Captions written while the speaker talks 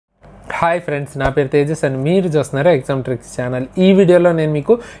Hi friends, నా పేరు Tejas and మీరు చూస్తున్నారు ఎగ్జామ్ ట్రిక్స్ ఛానల్. ఈ వీడియోలో నేను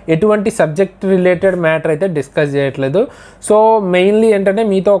మీకు ఎటువంటి సబ్జెక్ట్ రిలేటెడ్ మ్యాటర్ అయితే డిస్కస్ చేయట్లేదు. సో మెయిన్లీ ఏంటంటే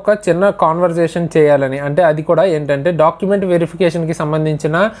మీతో ఒక చిన్న కాన్వర్జేషన్ చేయాలని, అంటే అది కూడా ఏంటంటే డాక్యుమెంట్ వెరిఫికేషన్కి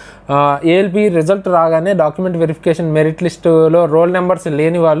సంబంధించిన ఏఎల్పి రిజల్ట్ రాగానే డాక్యుమెంట్ వెరిఫికేషన్ మెరిట్ లిస్టులో రోల్ నెంబర్స్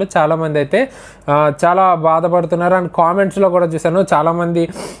లేని వాళ్ళు చాలామంది అయితే చాలా బాధపడుతున్నారు. అండ్ కామెంట్స్లో కూడా చూశాను, చాలామంది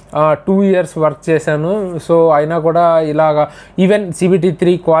 2 years వర్క్ చేశాను, సో అయినా కూడా ఇలాగా ఈవెన్ CBT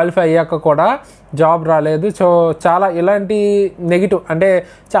 3 క్వాలిఫై అయ్యాక కూడా జాబ్ రాలేదు. సో చాలా ఇలాంటి నెగిటివ్, అంటే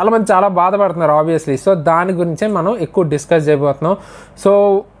చాలామంది చాలా బాధపడుతున్నారు ఆబ్వియస్లీ. సో దాని గురించే మనం ఎక్కువ డిస్కస్ చేయబోతున్నాం. సో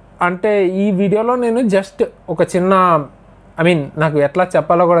అంటే ఈ వీడియోలో నేను జస్ట్ ఒక చిన్న నాకు ఎట్లా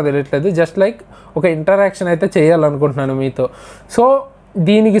చెప్పాలో కూడా తెలియట్లేదు, జస్ట్ లైక్ ఒక ఇంటరాక్షన్ అయితే చేయాలనుకుంటున్నాను మీతో. సో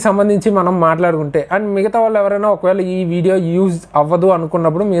దీనికి సంబంధించి మనం మాట్లాడుకుంటే, అండ్ మిగతా వాళ్ళు ఎవరైనా ఒకవేళ ఈ వీడియో యూజ్ అవ్వదు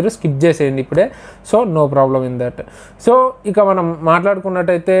అనుకున్నప్పుడు మీరు స్కిప్ చేసేయండి ఇప్పుడే. So no problem in that. So ఇక మనం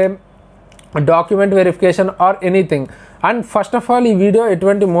మాట్లాడుకున్నట్టయితే document verification or anything. And first of all ఈ వీడియో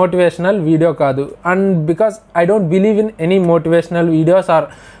ఎటువంటి మోటివేషనల్ వీడియో కాదు. And because I don't believe in any motivational videos are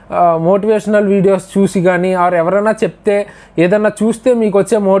motivational videos చూసి కానీ ఆర్ ఎవరైనా చెప్తే ఏదన్నా చూస్తే మీకు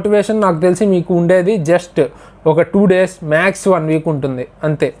వచ్చే మోటివేషన్ నాకు తెలిసి మీకు ఉండేది జస్ట్ ఒక 2 days మ్యాక్స్ 1 week ఉంటుంది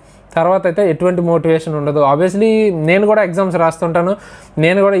అంతే. తర్వాత అయితే ఎటువంటి మోటివేషన్ ఉండదు. ఆబ్వియస్లీ నేను కూడా ఎగ్జామ్స్ రాస్తుంటాను,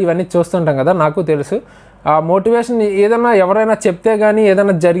 నేను కూడా ఇవన్నీ చూస్తుంటాం కదా, నాకు తెలుసు. ఆ మోటివేషన్ ఏదైనా ఎవరైనా చెప్తే కానీ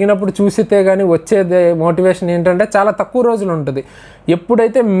ఏదైనా జరిగినప్పుడు చూసితే కానీ వచ్చేది మోటివేషన్ ఏంటంటే చాలా తక్కువ రోజులు ఉంటుంది.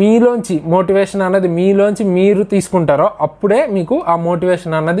 ఎప్పుడైతే మీలోంచి మోటివేషన్ అన్నది మీలోంచి మీరు తీసుకుంటారో అప్పుడే మీకు ఆ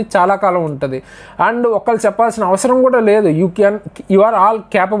మోటివేషన్ అన్నది చాలా కాలం ఉంటుంది. అండ్ ఒకళ్ళు చెప్పాల్సిన అవసరం కూడా లేదు, యు ఆర్ ఆల్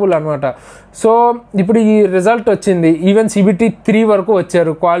క్యాపబుల్ అనమాట. సో ఇప్పుడు ఈ రిజల్ట్ వచ్చింది, ఈవెన్ CBT 3 వరకు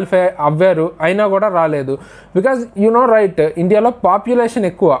వచ్చారు, క్వాలిఫై అవ్వారు, అయినా కూడా రాలేదు. బికాజ్ రైట్, ఇండియాలో పాపులేషన్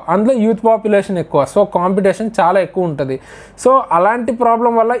ఎక్కువ, అందులో యూత్ పాపులేషన్ ఎక్కువ, సో కాంపిటీషన్ చాలా ఎక్కువ ఉంటుంది. సో అలాంటి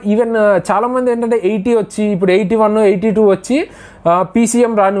ప్రాబ్లం వల్ల ఈవెన్ చాలామంది ఏంటంటే 80 వచ్చి ఇప్పుడు 81, 82 వచ్చి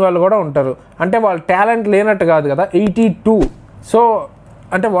PCM రాని వాళ్ళు కూడా ఉంటారు. అంటే వాళ్ళు టాలెంట్ లేనట్టు కాదు కదా, 82. సో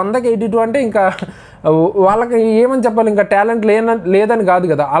అంటే 100కి 82 అంటే ఇంకా వాళ్ళకి ఏమని చెప్పాలి, ఇంకా టాలెంట్ లేదని కాదు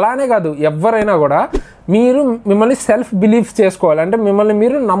కదా. అలానే కాదు, ఎవరైనా కూడా మీరు మిమ్మల్ని సెల్ఫ్ బిలీఫ్ చేసుకోవాలి, అంటే మిమ్మల్ని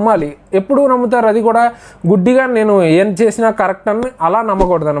మీరు నమ్మాలి. ఎప్పుడు నమ్ముతారు, అది కూడా గుడ్డిగా నేను ఏం చేసినా కరెక్ట్ అని అలా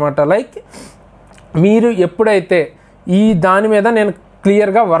నమ్మకూడదు అనమాట. లైక్ మీరు ఎప్పుడైతే ఈ దాని మీద నేను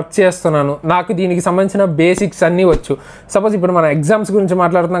క్లియర్గా వర్క్ చేస్తున్నాను, నాకు దీనికి సంబంధించిన బేసిక్స్ అన్నీ వచ్చు. సపోజ్ ఇప్పుడు మన ఎగ్జామ్స్ గురించి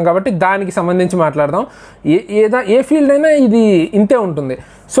మాట్లాడుతున్నాం కాబట్టి దానికి సంబంధించి మాట్లాడదాం. ఏ ఫీల్డ్ అయినా ఇది ఇంతే ఉంటుంది.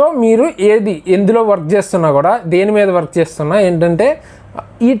 సో మీరు ఎందులో వర్క్ చేస్తున్నా కూడా, దేని మీద వర్క్ చేస్తున్నా ఏంటంటే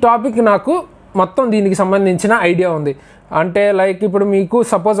ఈ టాపిక్ నాకు మొత్తం దీనికి సంబంధించిన ఐడియా ఉంది. అంటే లైక్ ఇప్పుడు మీకు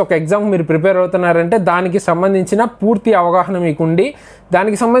సపోజ్ ఒక ఎగ్జామ్ మీరు ప్రిపేర్ అవుతున్నారంటే దానికి సంబంధించిన పూర్తి అవగాహన మీకు ఉండి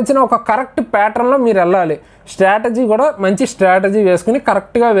దానికి సంబంధించిన ఒక కరెక్ట్ ప్యాటర్న్లో మీరు వెళ్ళాలి. స్ట్రాటజీ కూడా మంచి స్ట్రాటజీ వేసుకుని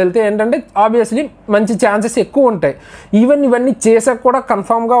కరెక్ట్గా వెళ్తే ఏంటంటే ఆబ్వియస్లీ మంచి ఛాన్సెస్ ఎక్కువ ఉంటాయి. ఈవెన్ ఇవన్నీ చేసాక కూడా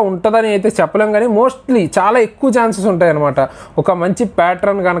కన్ఫామ్గా ఉంటుందని అయితే చెప్పలేం, కానీ మోస్ట్లీ చాలా ఎక్కువ ఛాన్సెస్ ఉంటాయి అనమాట. ఒక మంచి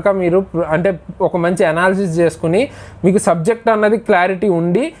ప్యాటర్న్ కనుక మీరు అంటే ఒక మంచి అనాలిసిస్ చేసుకుని మీకు సబ్జెక్ట్ అన్నది క్లారిటీ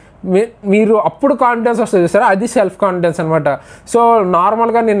ఉండి మీరు అప్పుడు కాన్ఫిడెన్స్ వస్తుంది సరే, అది సెల్ఫ్ కాన్ఫిడెన్స్ అనమాట. సో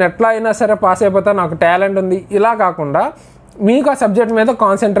నార్మల్గా నేను ఎట్లా అయినా సరే పాస్ అయిపోతా, నాకు టాలెంట్ ఉంది, ఇలా కాకుండా మీకు ఆ సబ్జెక్ట్ మీద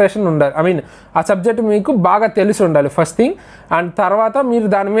కాన్సన్ట్రేషన్ ఉండాలి. ఆ సబ్జెక్ట్ మీకు బాగా తెలిసి ఉండాలి ఫస్ట్ థింగ్. అండ్ తర్వాత మీరు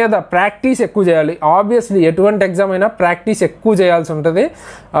దాని మీద ప్రాక్టీస్ ఎక్కువ చేయాలి. ఆబ్వియస్లీ ఎటువంటి ఎగ్జామ్ అయినా ప్రాక్టీస్ ఎక్కువ చేయాల్సి ఉంటుంది.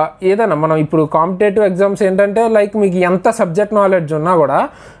 ఏదైనా మనం ఇప్పుడు కాంపిటేటివ్ ఎగ్జామ్స్ ఏంటంటే లైక్ మీకు ఎంత సబ్జెక్ట్ నాలెడ్జ్ ఉన్నా కూడా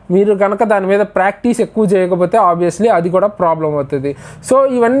మీరు కనుక దాని మీద ప్రాక్టీస్ ఎక్కువ చేయకపోతే ఆబ్వియస్లీ అది కూడా ప్రాబ్లం అవుతుంది. సో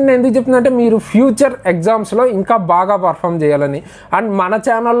ఇవన్నీ నేను ఎందుకు చెప్తున్నా మీరు ఫ్యూచర్ ఎగ్జామ్స్లో ఇంకా బాగా పర్ఫామ్ చేయాలని. అండ్ మన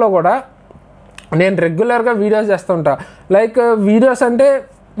ఛానల్లో కూడా నేను రెగ్యులర్గా వీడియోస్ చేస్తుంటా. లైక్ వీడియోస్ అంటే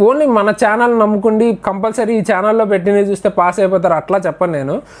ఓన్లీ మన ఛానల్ నమ్ముకుండి కంపల్సరీ ఈ ఛానల్లో పెట్టినవి చూస్తే పాస్ అయిపోతారు అట్లా చెప్పను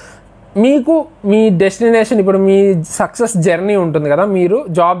నేను. మీకు మీ డెస్టినేషన్, ఇప్పుడు మీ సక్సెస్ జర్నీ ఉంటుంది కదా, మీరు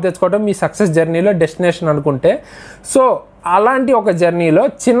జాబ్ తెచ్చుకోవడం మీ సక్సెస్ జర్నీలో డెస్టినేషన్ అనుకుంటే, సో అలాంటి ఒక జర్నీలో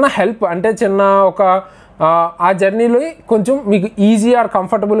చిన్న హెల్ప్, అంటే చిన్న ఒక ఆ జర్నీలో కొంచెం మీకు ఈజీ ఆర్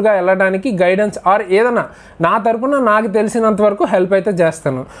కంఫర్టబుల్గా వెళ్ళడానికి గైడెన్స్ ఆర్ ఏదైనా నా తరపున నాకు తెలిసినంత వరకు హెల్ప్ అయితే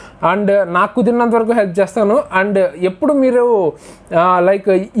చేస్తాను. అండ్ నాకు కుదిరినంత వరకు హెల్ప్ చేస్తాను. అండ్ ఎప్పుడు మీరు లైక్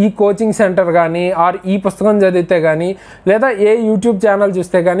ఈ కోచింగ్ సెంటర్ కానీ ఆర్ ఈ పుస్తకం చదివితే కానీ లేదా ఏ యూట్యూబ్ ఛానల్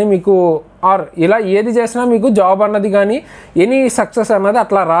చూస్తే కానీ మీకు ఆర్ ఇలా ఏది చేసినా మీకు జాబ్ అన్నది కానీ ఎనీ సక్సెస్ అన్నది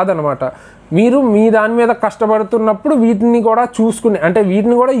అట్లా రాదనమాట. మీరు మీ దాని మీద కష్టపడుతున్నప్పుడు వీటిని కూడా చూసుకుని, అంటే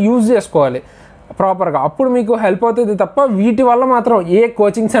వీటిని కూడా యూజ్ చేసుకోవాలి ప్రాపర్గా, అప్పుడు మీకు హెల్ప్ అవుతుంది తప్ప వీటి వల్ల మాత్రం ఏ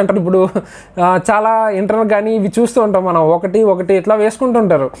కోచింగ్ సెంటర్ ఇప్పుడు చాలా ఇంటర్నెట్ కానీ ఇవి చూస్తూ ఉంటాం మనం, ఒకటి ఇట్లా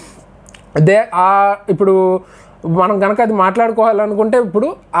వేసుకుంటుంటారు. ఇప్పుడు మనం కనుక అది మాట్లాడుకోవాలనుకుంటే ఇప్పుడు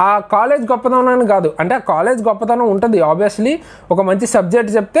ఆ కాలేజ్ గొప్పతనం అని కాదు, అంటే ఆ కాలేజ్ గొప్పతనం ఉంటుంది ఆబ్వియస్లీ, ఒక మంచి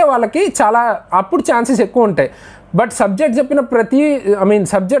సబ్జెక్ట్ చెప్తే వాళ్ళకి చాలా అప్పుడు ఛాన్సెస్ ఎక్కువ ఉంటాయి. బట్ సబ్జెక్ట్ చెప్పిన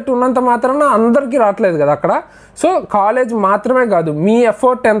సబ్జెక్ట్ ఉన్నంత మాత్రాన అందరికీ రావట్లేదు కదా అక్కడ. సో కాలేజ్ మాత్రమే కాదు, మీ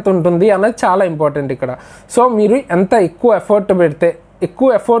ఎఫర్ట్ ఎంత ఉంటుంది అన్నది చాలా ఇంపార్టెంట్ ఇక్కడ. సో మీరు ఎంత ఎక్కువ ఎఫర్ట్ పెడితే, ఎక్కువ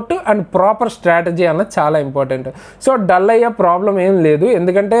ఎఫర్ట్ అండ్ ప్రాపర్ స్ట్రాటజీ అన్నది చాలా ఇంపార్టెంట్. సో డల్ అయ్యే ప్రాబ్లం ఏం లేదు,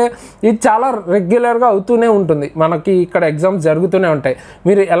 ఎందుకంటే ఇది చాలా రెగ్యులర్గా అవుతూనే ఉంటుంది, మనకి ఇక్కడ ఎగ్జామ్స్ జరుగుతూనే ఉంటాయి.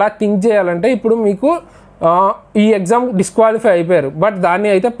 మీరు ఎలా థింక్ చేయాలంటే, ఇప్పుడు మీకు ఈ ఎగ్జామ్ డిస్క్వాలిఫై అయిపోయారు, బట్ దాన్ని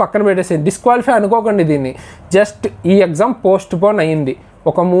అయితే పక్కన పెట్టేసేయండి. డిస్క్వాలిఫై అనుకోకండి దీన్ని, జస్ట్ ఈ ఎగ్జామ్ పోస్ట్పోన్ అయ్యింది,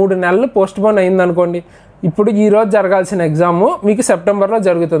 ఒక 3 నెలలు పోస్ట్పోన్ అయ్యింది అనుకోండి. ఇప్పుడు ఈరోజు జరగాల్సిన ఎగ్జాము మీకు సెప్టెంబర్లో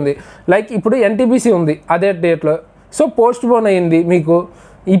జరుగుతుంది. లైక్ ఇప్పుడు ఎన్టీపీసీ ఉంది అదే డేట్లో, సో పోస్ట్పోన్ అయ్యింది మీకు.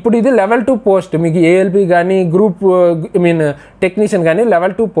 ఇప్పుడు ఇది లెవెల్ 2 పోస్ట్, మీకు ఏఎల్పి కానీ గ్రూప్ టెక్నీషియన్ కానీ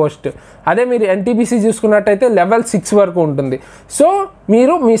లెవెల్ 2 పోస్ట్. అదే మీరు ఎన్టీపీసీ చూసుకున్నట్టయితే లెవెల్ 6 వరకు ఉంటుంది. సో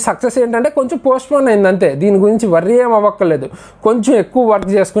మీరు మీ సక్సెస్ ఏంటంటే కొంచెం పోస్ట్పోన్ అయింది అంతే, దీని గురించి వర్రీ ఏం అవ్వక్కర్లేదు. కొంచెం ఎక్కువ వర్క్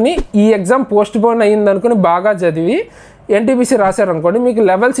చేసుకుని ఈ ఎగ్జామ్ పోస్ట్పోన్ అయ్యింది అనుకుని బాగా చదివి ఎన్టీపీసీ రాశారనుకోండి, మీకు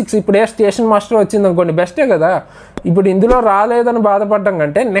లెవెల్ 6 ఇప్పుడు స్టేషన్ మాస్టర్ వచ్చింది అనుకోండి, బెస్టే కదా. ఇప్పుడు ఇందులో రాలేదని బాధపడడం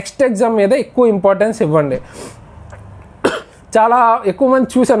కంటే నెక్స్ట్ ఎగ్జామ్ మీద ఎక్కువ ఇంపార్టెన్స్ ఇవ్వండి. చాలా ఎక్కువ మంది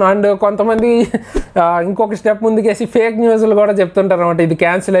చూశాను, అండ్ కొంతమంది ఇంకొక స్టెప్ ముందుకేసి ఫేక్ న్యూస్లు కూడా చెప్తుంటారు అనమాట, ఇది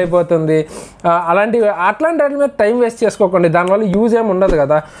క్యాన్సిల్ అయిపోతుంది అట్లాంటి వాటి మీద టైం వేస్ట్ చేసుకోకండి, దానివల్ల యూజ్ ఏమి ఉండదు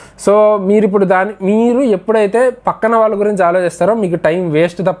కదా. సో మీరు ఇప్పుడు మీరు ఎప్పుడైతే పక్కన వాళ్ళ గురించి ఆలోచిస్తారో మీకు టైం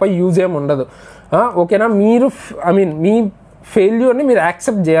వేస్ట్ తప్ప యూజ్ ఏమి ఉండదు. ఓకేనా? మీరు మీ ఫెయిల్యూర్ని మీరు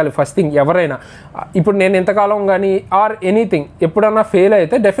యాక్సెప్ట్ చేయాలి ఫస్ట్ థింగ్. ఎవరైనా ఇప్పుడు నేను ఎంతకాలం కానీ ఆర్ ఎనీథింగ్ ఎప్పుడన్నా ఫెయిల్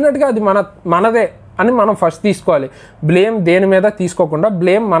అయితే డెఫినెట్గా అది మనదే అని మనం ఫస్ట్ తీసుకోవాలి. బ్లేమ్ దేని మీద తీసుకోకుండా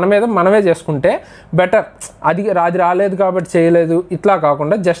బ్లేమ్ మన మీద మనమే చేసుకుంటే బెటర్. అది రాలేదు కాబట్టి చేయలేదు ఇట్లా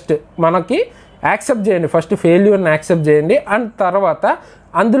కాకుండా జస్ట్ మనకి యాక్సెప్ట్ చేయండి, ఫస్ట్ ఫెయిల్యూర్ని యాక్సెప్ట్ చేయండి. అండ్ తర్వాత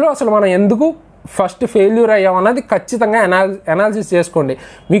అందులో అసలు మనం ఎందుకు ఫస్ట్ ఫెయిల్యూర్ అయ్యామన్నది ఖచ్చితంగా అనాలిసిస్ చేసుకోండి.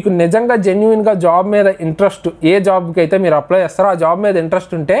 మీకు నిజంగా జెన్యున్గా జాబ్ మీద ఇంట్రెస్ట్, ఏ జాబ్కి అయితే మీరు అప్లై చేస్తారో ఆ జాబ్ మీద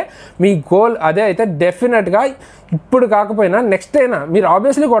ఇంట్రెస్ట్ ఉంటే, మీ గోల్ అదే అయితే డెఫినెట్గా ఇప్పుడు కాకపోయినా నెక్స్ట్ అయినా మీరు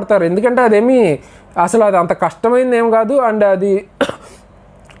ఆబ్వియస్లీ కొడతారు. ఎందుకంటే అదేమి అసలు అది అంత కష్టమైంది ఏం కాదు. అండ్ అది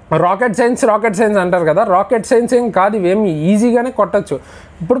రాకెట్ సైన్స్ అంటారు కదా, రాకెట్ సైన్స్ ఏం కాదు, ఇవేమి ఈజీగానే కొట్టచ్చు.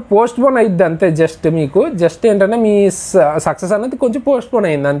 ఇప్పుడు పోస్ట్పోన్ అయ్యిద్ది అంతే, మీకు జస్ట్ ఏంటంటే మీ సక్సెస్ అనేది కొంచెం పోస్ట్పోన్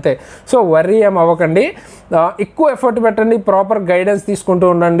అయ్యింది అంతే. సో వర్రీ ఏం అవ్వకండి, ఎక్కువ ఎఫర్ట్ పెట్టండి, ప్రాపర్ గైడెన్స్ తీసుకుంటూ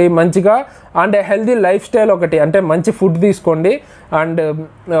ఉండండి మంచిగా. అండ్ హెల్దీ లైఫ్ స్టైల్ ఒకటి, అంటే మంచి ఫుడ్ తీసుకోండి. అండ్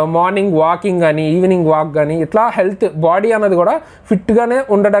మార్నింగ్ వాకింగ్ కానీ ఈవినింగ్ వాక్ కానీ ఇట్లా హెల్త్ బాడీ అన్నది కూడా ఫిట్గానే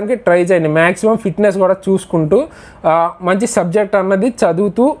ఉండడానికి ట్రై చేయండి. మ్యాక్సిమం ఫిట్నెస్ కూడా చూసుకుంటూ మంచి సబ్జెక్ట్ అన్నది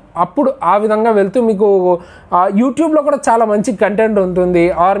చదువుతూ అప్పుడు ఆ విధంగా వెళ్తూ మీకు యూట్యూబ్లో కూడా చాలా మంచి కంటెంట్ ఉంటుంది.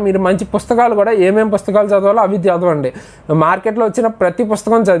 ఆర్ మీరు మంచి పుస్తకాలు కూడా ఏమేమి పుస్తకాలు చదవాలో అవి చదవండి. మార్కెట్లో వచ్చిన ప్రతి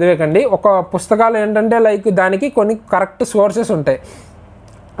పుస్తకం చదివేకండి. ఒక పుస్తకాలు ఏంటంటే లైక్ దానికి కొన్ని కరెక్ట్ సోర్సెస్ ఉంటాయి,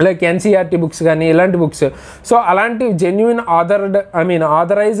 లైక్ ఎన్సీఆర్టీ బుక్స్ కానీ ఇలాంటి బుక్స్. సో అలాంటి జెన్యున్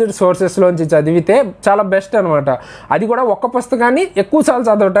ఆథరైజ్డ్ సోర్సెస్లోంచి చదివితే చాలా బెస్ట్ అనమాట. అది కూడా ఒక్క పుస్తకాన్ని ఎక్కువసార్లు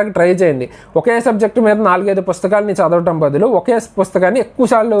చదవటానికి ట్రై చేయండి. ఒకే సబ్జెక్టు మీద 4-5 పుస్తకాలని చదవటం బదులు ఒకే పుస్తకాన్ని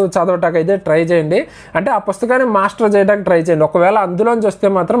ఎక్కువసార్లు చదవటానికి అయితే ట్రై చేయండి. అంటే ఆ పుస్తకాన్ని మాస్టర్ చేయడానికి ట్రై చేయండి. ఒకవేళ అందులోంచి వస్తే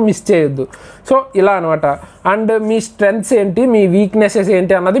మాత్రం మిస్ చేయొద్దు. సో ఇలా అనమాట. అండ్ మీ స్ట్రెంగ్త్స్ ఏంటి, మీ వీక్నెసెస్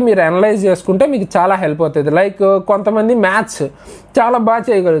ఏంటి అన్నది మీరు అనలైజ్ చేసుకుంటే మీకు చాలా హెల్ప్ అవుతుంది. లైక్ కొంతమంది మ్యాథ్స్ చాలా బాగా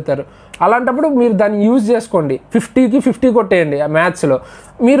చేయగలుగుతారు, అలాంటప్పుడు మీరు దాన్ని యూజ్ చేసుకోండి. 50కి 50 కొట్టేయండి. ఆ మ్యాథ్స్లో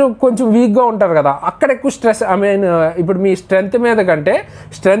మీరు కొంచెం వీక్గా ఉంటారు కదా, అక్కడ ఎక్కువ స్ట్రెస్ ఇప్పుడు మీ స్ట్రెంగ్త్ మీద కంటే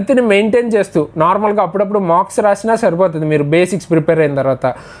స్ట్రెంగ్త్ని మెయింటైన్ చేస్తూ నార్మల్గా అప్పుడప్పుడు మార్క్స్ రాసినా సరిపోతుంది. మీరు బేసిక్స్ ప్రిపేర్ అయిన తర్వాత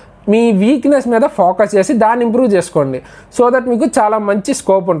మీ వీక్నెస్ మీద ఫోకస్ చేసి దాన్ని ఇంప్రూవ్ చేసుకోండి. సో దట్ మీకు చాలా మంచి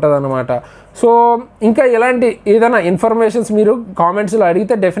స్కోప్ ఉంటుంది అన్నమాట. సో ఇంకా ఇలాంటి ఏదైనా ఇన్ఫర్మేషన్స్ మీరు కామెంట్స్లో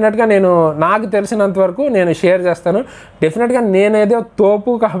అడిగితే డెఫినెట్గా నాకు తెలిసినంత వరకు నేను షేర్ చేస్తాను. డెఫినెట్గా నేనేదో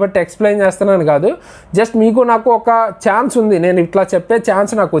తోపు కాబట్టి ఎక్స్ప్లెయిన్ చేస్తున్నాను కాదు, జస్ట్ మీకు నాకు ఒక ఛాన్స్ ఉంది, నేను ఇట్లా చెప్పే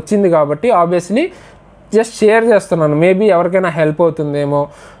ఛాన్స్ నాకు వచ్చింది కాబట్టి ఆబ్వియస్లీ జస్ట్ షేర్ చేస్తున్నాను. మేబీ ఎవరికైనా హెల్ప్ అవుతుందేమో,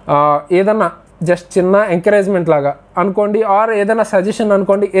 ఏదన్నా జస్ట్ చిన్న ఎంకరేజ్మెంట్ లాగా అనుకోండి, ఆర్ ఏదైనా సజెషన్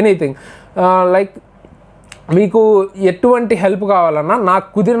అనుకోండి, ఎనీథింగ్. లైక్ మీకు ఎటువంటి హెల్ప్ కావాలన్నా నాకు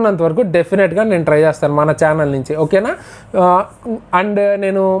కుదిరినంత వరకు డెఫినెట్గా నేను ట్రై చేస్తాను మన ఛానల్ నుంచి, ఓకేనా? అండ్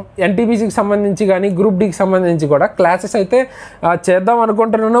నేను ఎన్టీపీసీకి సంబంధించి కానీ గ్రూప్ డీకి సంబంధించి కూడా క్లాసెస్ అయితే చేద్దాం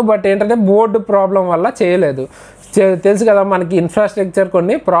అనుకుంటున్నాను. బట్ ఏంటంటే బోర్డు ప్రాబ్లం వల్ల చేయలేదు. తెలుసు కదా మనకి ఇన్ఫ్రాస్ట్రక్చర్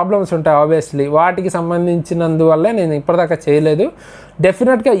కొన్ని ప్రాబ్లమ్స్ ఉంటాయి ఆబ్వియస్లీ, వాటికి సంబంధించినందువల్లే నేను ఇప్పటిదాకా చేయలేదు.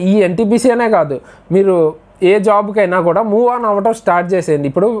 డెఫినెట్గా ఈ ఎన్టీపీసీ అనే కాదు, మీరు ఏ జాబ్కైనా కూడా మూవ్ ఆన్ అవ్వటం స్టార్ట్ చేసేయండి.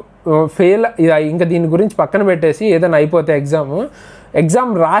 ఇప్పుడు ఇంకా దీని గురించి పక్కన పెట్టేసి ఏదైనా అయిపోతే ఎగ్జామ్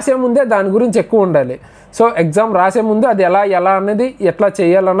ఎగ్జామ్ రాసే ముందే దాని గురించి ఎక్కువ ఉండాలి. సో ఎగ్జామ్ రాసే ముందు అది ఎలా అనేది ఎట్లా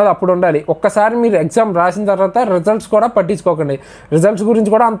చేయాలన్నది అప్పుడు ఉండాలి. ఒక్కసారి మీరు ఎగ్జామ్ రాసిన తర్వాత రిజల్ట్స్ కూడా పట్టించుకోకండి. రిజల్ట్స్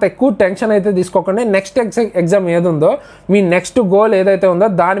గురించి కూడా అంత ఎక్కువ టెన్షన్ అయితే తీసుకోకండి. నెక్స్ట్ ఎగ్జామ్ ఏది ఉందో, మీ నెక్స్ట్ గోల్ ఏదైతే ఉందో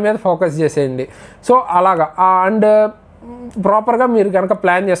దాని మీద ఫోకస్ చేసేయండి. సో అలాగా అండ్ ప్రాపర్గా మీరు కనుక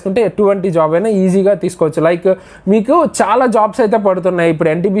ప్లాన్ చేసుకుంటే ఎటువంటి జాబ్ అయినా ఈజీగా తీసుకోవచ్చు. లైక్ మీకు చాలా జాబ్స్ అయితే పడుతున్నాయి. ఇప్పుడు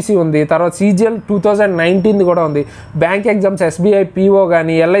ఎన్టీపీసీ ఉంది, తర్వాత CGL 2019 కూడా ఉంది, బ్యాంక్ ఎగ్జామ్స్ SBI PO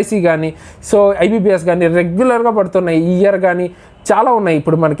కానీ, LIC కానీ, సో IBPS కానీ రెగ్యులర్గా పడుతున్నాయి. ఈ ఇయర్ కానీ చాలా ఉన్నాయి.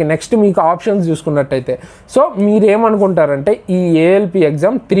 ఇప్పుడు మనకి నెక్స్ట్ మీకు ఆప్షన్స్ చూసుకున్నట్టయితే సో మీరేమనుకుంటారంటే ఈ ALP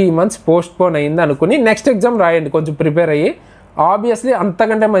ఎగ్జామ్ 3 months పోస్ట్పోన్ అయింది అనుకుని నెక్స్ట్ ఎగ్జామ్ రాయండి, కొంచెం ప్రిపేర్ అయ్యి. ఆబ్వియస్లీ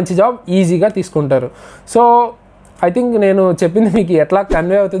అంతకంటే మంచి జాబ్ ఈజీగా తీసుకుంటారు. సో ఐ థింక్ నేను చెప్పింది మీకు ఎట్లా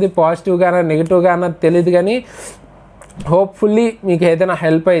కన్వే అవుతుంది, పాజిటివ్గానా నెగిటివ్గానా తెలియదు, కానీ హోప్ఫుల్లీ మీకు ఏదైనా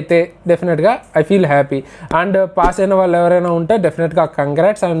హెల్ప్ అయితే డెఫినెట్గా I feel happy. And pass అయిన వాళ్ళు ఎవరైనా ఉంటే డెఫినెట్గా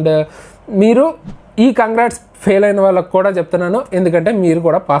కంగ్రాట్స్. అండ్ మీరు ఈ కంగ్రాట్స్ ఫెయిల్ అయిన వాళ్ళకి కూడా చెప్తున్నాను, ఎందుకంటే మీరు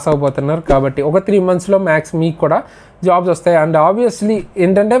కూడా పాస్ అయిపోతున్నారు కాబట్టి ఒక 3 monthsలో మ్యాక్స్ మీకు కూడా జాబ్స్ వస్తాయి. అండ్ ఆబ్వియస్లీ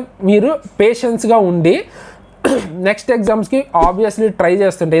ఏంటంటే మీరు పేషెన్స్గా ఉండి నెక్స్ట్ ఎగ్జామ్స్కి ఆబ్వియస్లీ ట్రై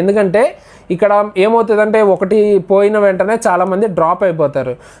చేస్తుంటే, ఎందుకంటే ఇక్కడ ఏమవుతుందంటే ఒకటి పోయిన వెంటనే చాలామంది డ్రాప్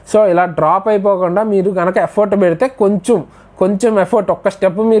అయిపోతారు. సో ఇలా డ్రాప్ అయిపోకుండా మీరు కనుక ఎఫర్ట్ పెడితే కొంచెం ఎఫర్ట్ ఒక్క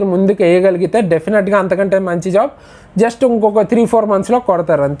స్టెప్ మీరు ముందుకు వేయగలిగితే డెఫినెట్గా అంతకంటే మంచి జాబ్ జస్ట్ ఇంకొక 3-4 monthsలో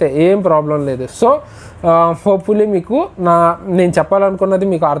కొడతారు, అంతే, ఏం ప్రాబ్లం లేదు. సో హోప్ఫుల్లీ మీకు నేను చెప్పాలనుకున్నది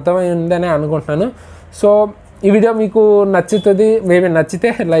మీకు అర్థమైందని అనుకుంటున్నాను. సో ఈ వీడియో మీకు నచ్చుతుంది, మేబీ నచ్చితే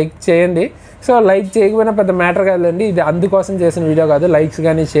లైక్ చేయండి. సో లైక్ చేయకపోయినా పెద్ద మ్యాటర్ కాదండి, ఇది అందుకోసం చేసిన వీడియో కాదు, లైక్స్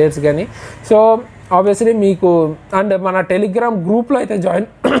కానీ షేర్స్ కానీ. సో ఆబ్వియస్లీ మీకు అండ్ మన టెలిగ్రామ్ గ్రూప్లో అయితే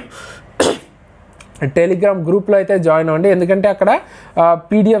జాయిన్ అవ్వండి, ఎందుకంటే అక్కడ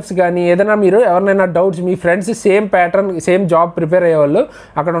PDFs కానీ ఏదైనా మీరు ఎవరినైనా డౌట్స్, మీ ఫ్రెండ్స్ సేమ్ జాబ్ ప్రిపేర్ అయ్యేవాళ్ళు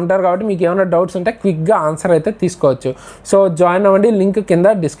అక్కడ ఉంటారు కాబట్టి మీకు ఏమైనా డౌట్స్ ఉంటే క్విక్గా ఆన్సర్ అయితే తీసుకోవచ్చు. సో జాయిన్ అవ్వండి, లింక్ కింద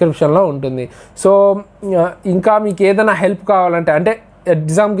డిస్క్రిప్షన్లో ఉంటుంది. సో ఇంకా మీకు ఏదైనా హెల్ప్ కావాలంటే, అంటే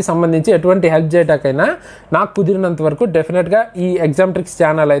ఎగ్జామ్కి సంబంధించి ఎటువంటి హెల్ప్ చేయడానికైనా నాకు కుదిరినంత వరకు డెఫినెట్గా ఈ ఎగ్జామ్ ట్రిక్స్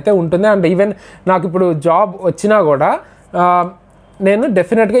ఛానల్ అయితే ఉంటుంది. అండ్ ఈవెన్ నాకు ఇప్పుడు జాబ్ వచ్చినా కూడా నేను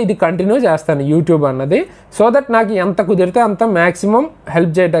డెఫినెట్గా ఇది కంటిన్యూ చేస్తాను యూట్యూబ్ అన్నది, సో దట్ నాకు ఎంత కుదిరితే అంత మ్యాక్సిమం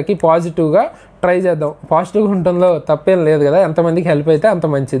హెల్ప్ చేయడానికి పాజిటివ్గా ట్రై చేద్దాం. పాజిటివ్గా ఉంటుందో తప్పేం లేదు కదా, ఎంతమందికి హెల్ప్ అయితే అంత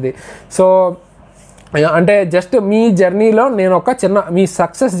మంచిది. సో అంటే జస్ట్ మీ జర్నీలో మీ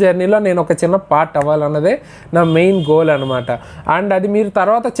సక్సెస్ జర్నీలో నేను ఒక చిన్న పార్ట్ అవ్వాలన్నదే నా మెయిన్ గోల్ అనమాట. అండ్ అది మీరు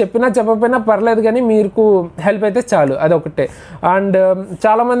తర్వాత చెప్పకపోయినా పర్లేదు, కానీ మీకు హెల్ప్ అయితే చాలు, అదొకటే. అండ్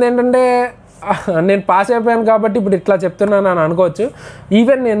చాలామంది ఏంటంటే నేను పాస్ అయిపోయాను కాబట్టి ఇప్పుడు ఇట్లా చెప్తున్నాను అని అనుకోవచ్చు.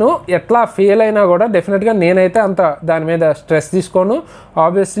 ఈవెన్ నేను ఎట్లా ఫెయిల్ అయినా కూడా డెఫినెట్గా నేనైతే అంత దాని మీద స్ట్రెస్ తీసుకోను.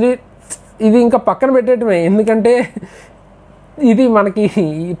 ఆబ్వియస్లీ ఇది ఇంకా పక్కన పెట్టేయటమే, ఎందుకంటే ఇది మనకి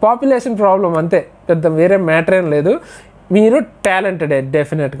పాపులేషన్ ప్రాబ్లం అంతే, పెద్ద వేరే మ్యాటర్ ఏం లేదు. మీరు టాలెంటెడే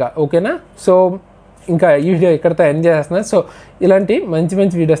డెఫినెట్గా, ఓకేనా? సో ఇంకా ఈ వీడియో ఇక్కడితో ఎండ్ చేస్తున్నాను. సో ఇలాంటి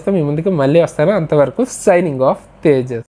మంచి వీడియోస్తో మీ ముందుకు మళ్ళీ వస్తాను. అంతవరకు సైనింగ్ ఆఫ్ తేజస్.